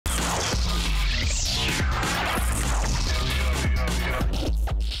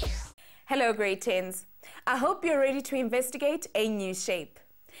Hello grade 10s. I hope you're ready to investigate a new shape.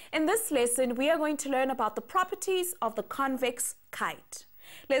 In this lesson, we are going to learn about the properties of the convex kite.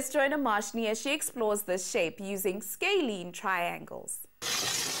 Let's join Amashni as she explores this shape using scalene triangles.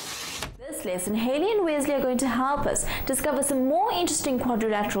 This lesson, Haley and Wesley are going to help us discover some more interesting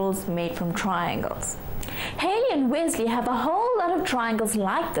quadrilaterals made from triangles. Haley and Wesley have a whole lot of triangles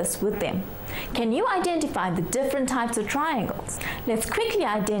like this with them. Can you identify the different types of triangles? Let's quickly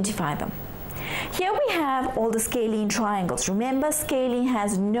identify them. Here we have all the scalene triangles. Remember, scalene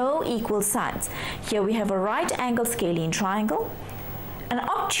has no equal sides. Here we have a right angle scalene triangle, an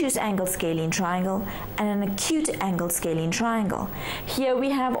obtuse angle scalene triangle, and an acute angle scalene triangle. Here we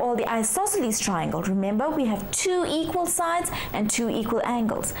have all the isosceles triangle. Remember, we have two equal sides and two equal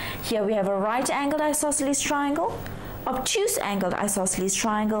angles. Here we have a right angled isosceles triangle, obtuse angled isosceles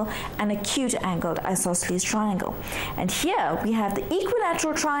triangle, and acute angled isosceles triangle. And here we have the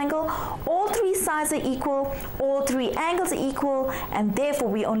equilateral triangle. All three sides are equal, all three angles are equal, and therefore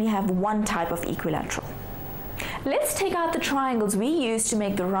we only have one type of equilateral. Let's take out the triangles we used to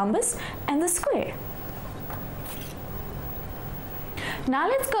make the rhombus and the square. Now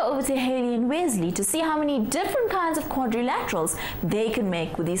let's go over to Haley and Wesley to see how many different kinds of quadrilaterals they can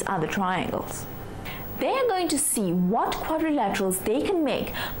make with these other triangles. They are going to see what quadrilaterals they can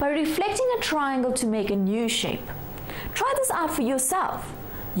make by reflecting a triangle to make a new shape. Try this out for yourself.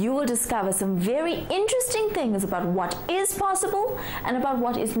 You will discover some very interesting things about what is possible and about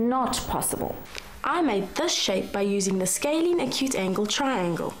what is not possible. I made this shape by using the scalene acute angle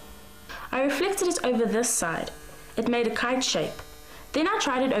triangle. I reflected it over this side. It made a kite shape. Then I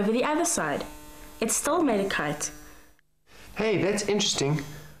tried it over the other side. It still made a kite. Hey, that's interesting.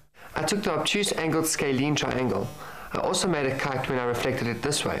 I took the obtuse angled scalene triangle. I also made a kite when I reflected it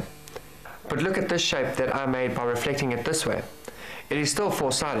this way. But look at this shape that I made by reflecting it this way. It is still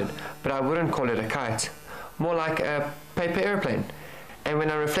four-sided, but I wouldn't call it a kite. More like a paper airplane. And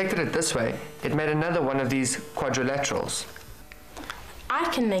when I reflected it this way, it made another one of these quadrilaterals. I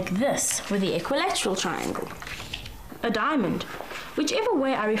can make this with the equilateral triangle. A diamond. Whichever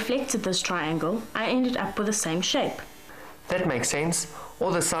way I reflected this triangle, I ended up with the same shape. That makes sense. All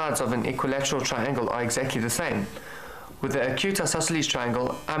the sides of an equilateral triangle are exactly the same. With the acute isosceles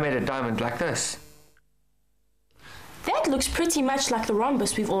triangle, I made a diamond like this. That looks pretty much like the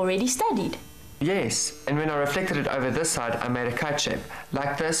rhombus we've already studied. Yes, and when I reflected it over this side, I made a kite shape,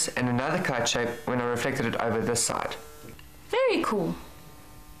 like this, and another kite shape when I reflected it over this side. Very cool.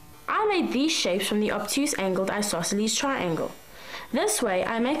 I made these shapes from the obtuse angled isosceles triangle. This way,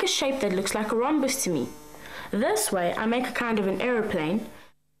 I make a shape that looks like a rhombus to me. This way, I make a kind of an aeroplane.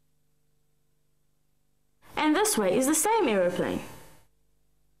 And this way is the same aeroplane.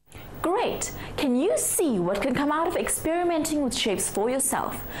 Great! Can you see what can come out of experimenting with shapes for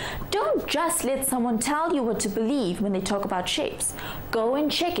yourself? Don't just let someone tell you what to believe when they talk about shapes. Go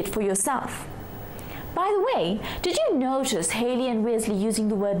and check it for yourself. By the way, did you notice Haley and Wesley using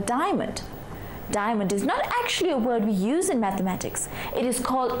the word diamond? Diamond is not actually a word we use in mathematics. It is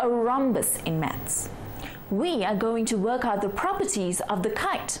called a rhombus in maths. We are going to work out the properties of the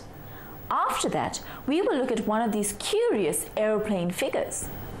kite. After that, we will look at one of these curious aeroplane figures.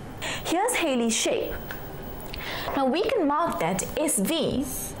 Here's Haley's shape. Now we can mark that SV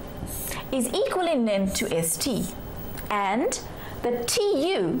is equal in length to ST and that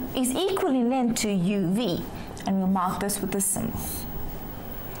TU is equal in length to UV, and we'll mark this with this symbol.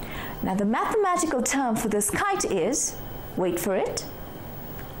 Now the mathematical term for this kite is, wait for it,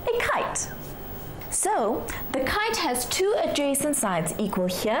 a kite. So the kite has two adjacent sides equal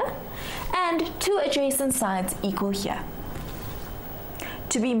here and two adjacent sides equal here.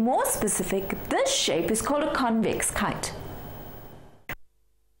 To be more specific, this shape is called a convex kite.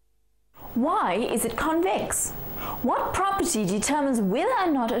 Why is it convex? What property determines whether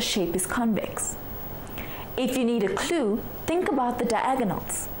or not a shape is convex? If you need a clue, think about the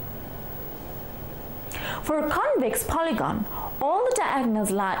diagonals. For a convex polygon, all the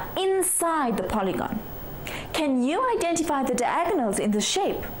diagonals lie inside the polygon. Can you identify the diagonals in the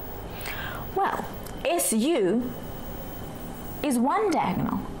shape? Well, SU is one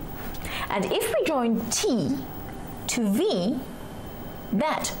diagonal, and if we join T to V,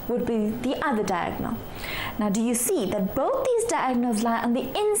 that would be the other diagonal. Now do you see that both these diagonals lie on the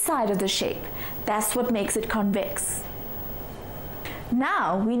inside of the shape? That's what makes it convex.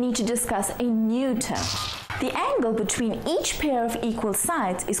 Now we need to discuss a new term. The angle between each pair of equal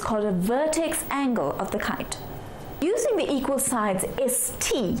sides is called a vertex angle of the kite. Using the equal sides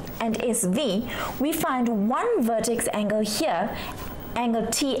ST and SV, we find one vertex angle here, angle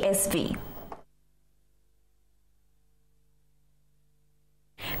TSV.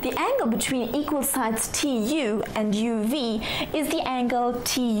 The angle between equal sides TU and UV is the angle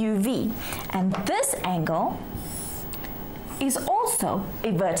TUV, and this angle is also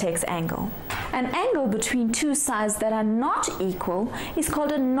a vertex angle. An angle between two sides that are not equal is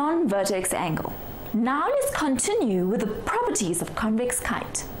called a non-vertex angle. Now let's continue with the properties of convex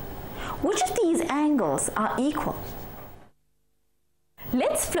kite. Which of these angles are equal?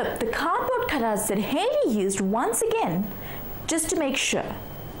 Let's flip the cardboard cutouts that Haley used once again, just to make sure.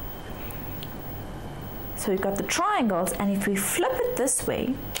 So we've got the triangles, and if we flip it this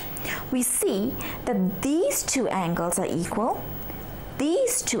way, we see that these two angles are equal,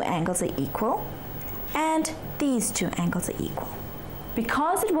 these two angles are equal, and these two angles are equal,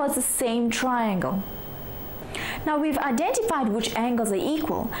 because it was the same triangle. Now we've identified which angles are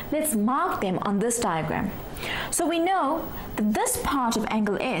equal. Let's mark them on this diagram. So we know that this part of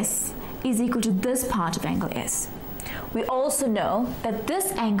angle S is equal to this part of angle S. We also know that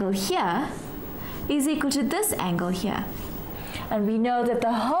this angle here is equal to this angle here. And we know that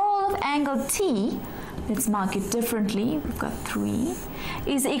the whole of angle T, let's mark it differently, we've got 3,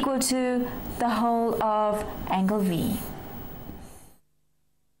 is equal to the whole of angle V.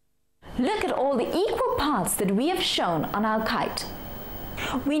 Look at all the equal parts that we have shown on our kite.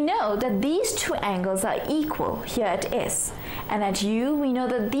 We know that these two angles are equal here at S, and at U we know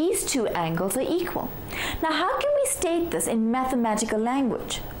that these two angles are equal. Now how can we state this in mathematical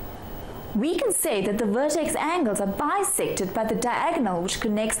language? We can say that the vertex angles are bisected by the diagonal which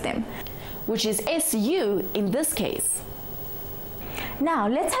connects them, which is SU in this case. Now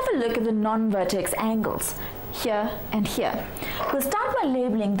let's have a look at the non-vertex angles, here and here. We'll start by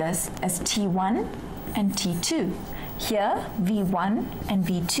labeling this as T1 and T2. Here, V1 and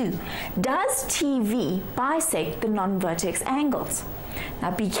V2. Does TV bisect the non-vertex angles?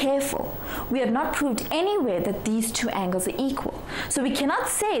 Now be careful. We have not proved anywhere that these two angles are equal. So we cannot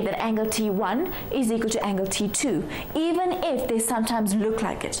say that angle T1 is equal to angle T2, even if they sometimes look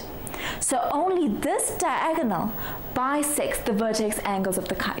like it. So only this diagonal bisects the vertex angles of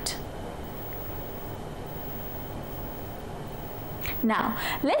the kite. Now,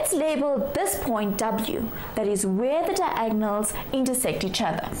 let's label this point W, that is where the diagonals intersect each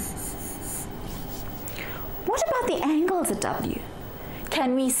other. What about the angles at W?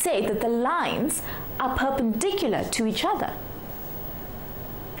 Can we say that the lines are perpendicular to each other?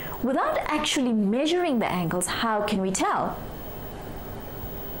 Without actually measuring the angles, how can we tell?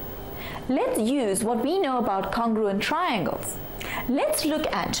 Let's use what we know about congruent triangles. Let's look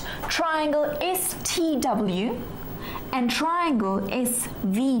at triangle STW and triangle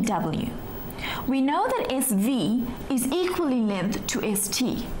SVW. We know that SV is equally length to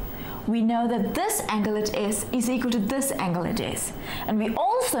ST. We know that this angle at S is equal to this angle at S. And we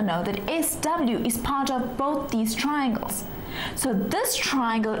also know that SW is part of both these triangles. So this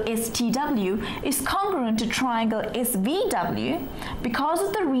triangle STW is congruent to triangle SVW because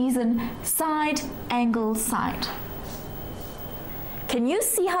of the reason side, angle, side. Can you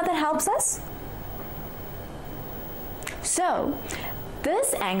see how that helps us? So,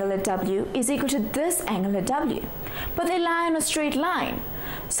 this angle at W is equal to this angle at W, but they lie on a straight line,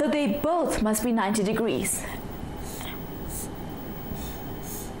 so they both must be 90 degrees.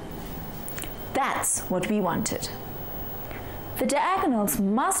 That's what we wanted. The diagonals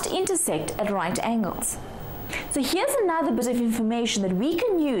must intersect at right angles. So here's another bit of information that we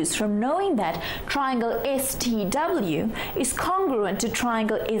can use from knowing that triangle STW is congruent to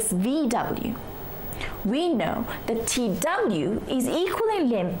triangle SVW. We know that TW is equal in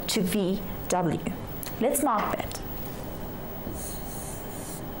length to VW. Let's mark that.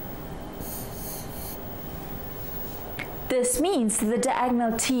 This means that the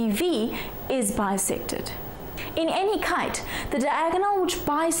diagonal TV is bisected. In any kite, the diagonal which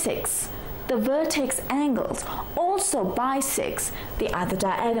bisects the vertex angles also bisects the other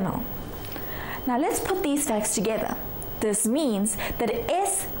diagonal. Now let's put these facts together. This means that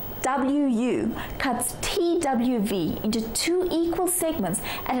SWU cuts TWV into two equal segments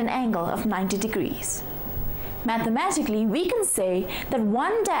at an angle of 90 degrees. Mathematically, we can say that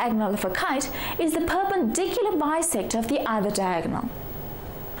one diagonal of a kite is the perpendicular bisector of the other diagonal.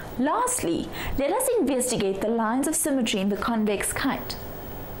 Lastly, let us investigate the lines of symmetry in the convex kite.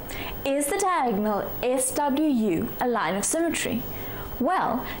 Is the diagonal SWU a line of symmetry?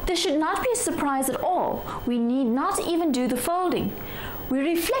 Well, this should not be a surprise at all. We need not even do the folding. We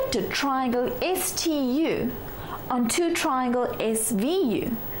reflected triangle STU onto triangle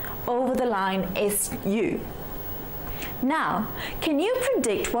SVU over the line SU. Now, can you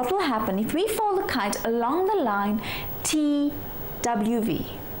predict what will happen if we fold the kite along the line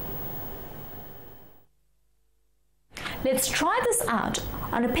TWV? Let's try this out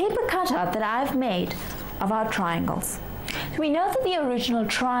on a paper cutout that I've made of our triangles. We know that the original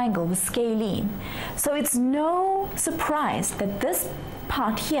triangle was scalene, so it's no surprise that this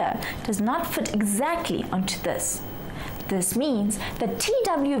part here does not fit exactly onto this. This means that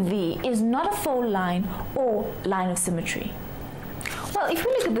TWV is not a fold line or line of symmetry. Well, if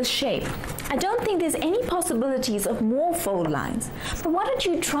we look at this shape, I don't think there's any possibilities of more fold lines, but why don't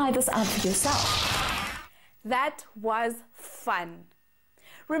you try this out for yourself? That was fun.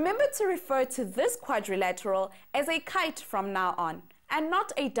 Remember to refer to this quadrilateral as a kite from now on, and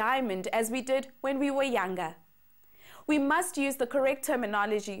not a diamond as we did when we were younger. We must use the correct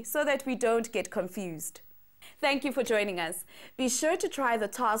terminology so that we don't get confused. Thank you for joining us. Be sure to try the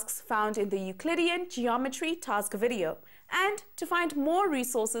tasks found in the Euclidean geometry task video, and to find more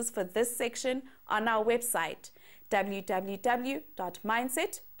resources for this section on our website,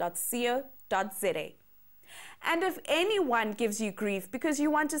 www.mindset.co.za. And if anyone gives you grief because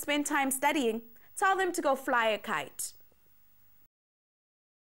you want to spend time studying, tell them to go fly a kite.